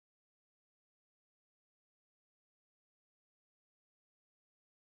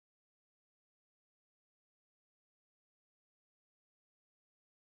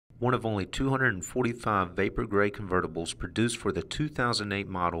One of only 245 vapor gray convertibles produced for the 2008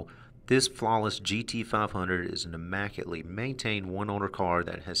 model, this flawless GT500 is an immaculately maintained one-owner car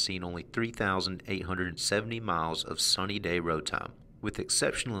that has seen only 3,870 miles of sunny day road time. With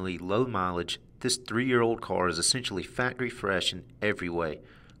exceptionally low mileage, this 3-year-old car is essentially factory fresh in every way.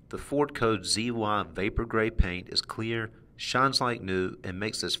 The Ford Code ZY vapor gray paint is clear, shines like new, and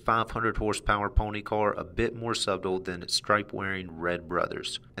makes this 500 horsepower pony car a bit more subtle than its stripe-wearing red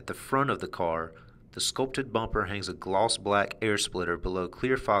brothers. At the front of the car, the sculpted bumper hangs a gloss black air splitter below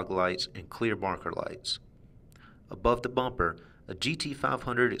clear fog lights and clear marker lights. Above the bumper, a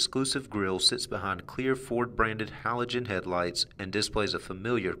GT500 exclusive grille sits behind clear Ford-branded halogen headlights and displays a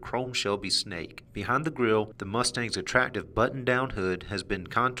familiar chrome Shelby snake. Behind the grille, the Mustang's attractive button-down hood has been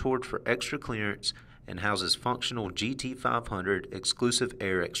contoured for extra clearance and houses functional GT500 exclusive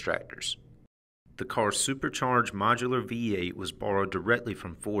air extractors. The car's supercharged modular V8 was borrowed directly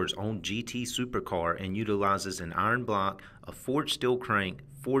from Ford's own GT supercar and utilizes an iron block, a forged steel crank,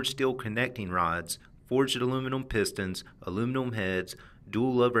 forged steel connecting rods, forged aluminum pistons, aluminum heads,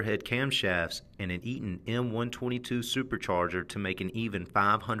 dual overhead camshafts, and an Eaton M122 supercharger to make an even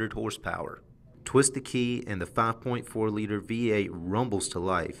 500 horsepower. Twist the key and the 5.4-liter V8 rumbles to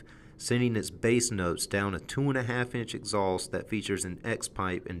life, sending its bass notes down a 2.5-inch exhaust that features an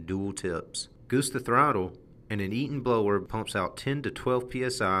X-pipe and dual tips. Goose the throttle, and an Eaton blower pumps out 10 to 12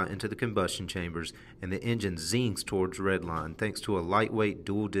 psi into the combustion chambers, and the engine zings towards redline thanks to a lightweight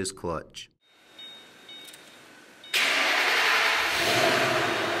dual-disc clutch.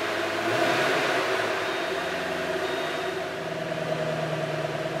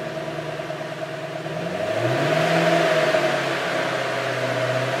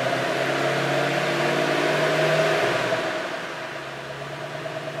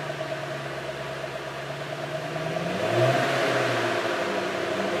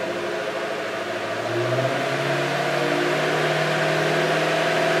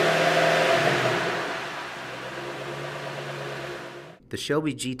 The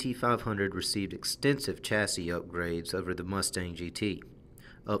Shelby GT500 received extensive chassis upgrades over the Mustang GT.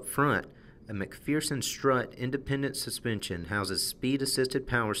 Up front, a McPherson strut independent suspension houses speed-assisted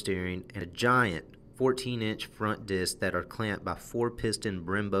power steering and a giant 14-inch front disc that are clamped by 4-piston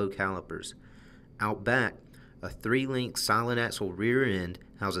Brembo calipers. Out back, a 3-link silent axle rear end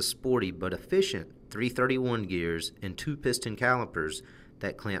houses sporty but efficient 331 gears and 2-piston calipers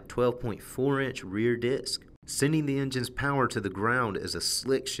that clamp 12.4-inch rear disc. Sending the engine's power to the ground is a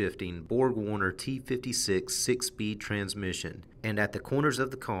slick-shifting Borg-Warner T56 6-speed transmission. And at the corners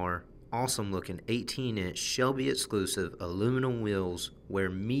of the car, awesome-looking 18-inch Shelby-exclusive aluminum wheels wear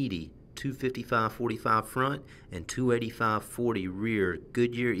meaty 255/45 front and 285/40 rear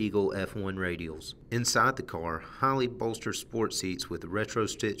Goodyear Eagle F1 radials. Inside the car, highly bolstered sport seats with retro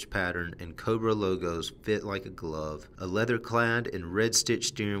stitch pattern and Cobra logos fit like a glove. A leather-clad and red-stitched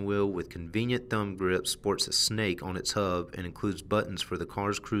steering wheel with convenient thumb grip sports a snake on its hub and includes buttons for the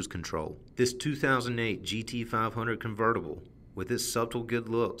car's cruise control. This 2008 GT500 convertible, with its subtle good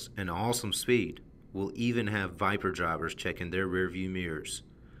looks and awesome speed, will even have Viper drivers checking their rearview mirrors.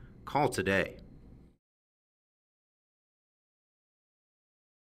 Call today.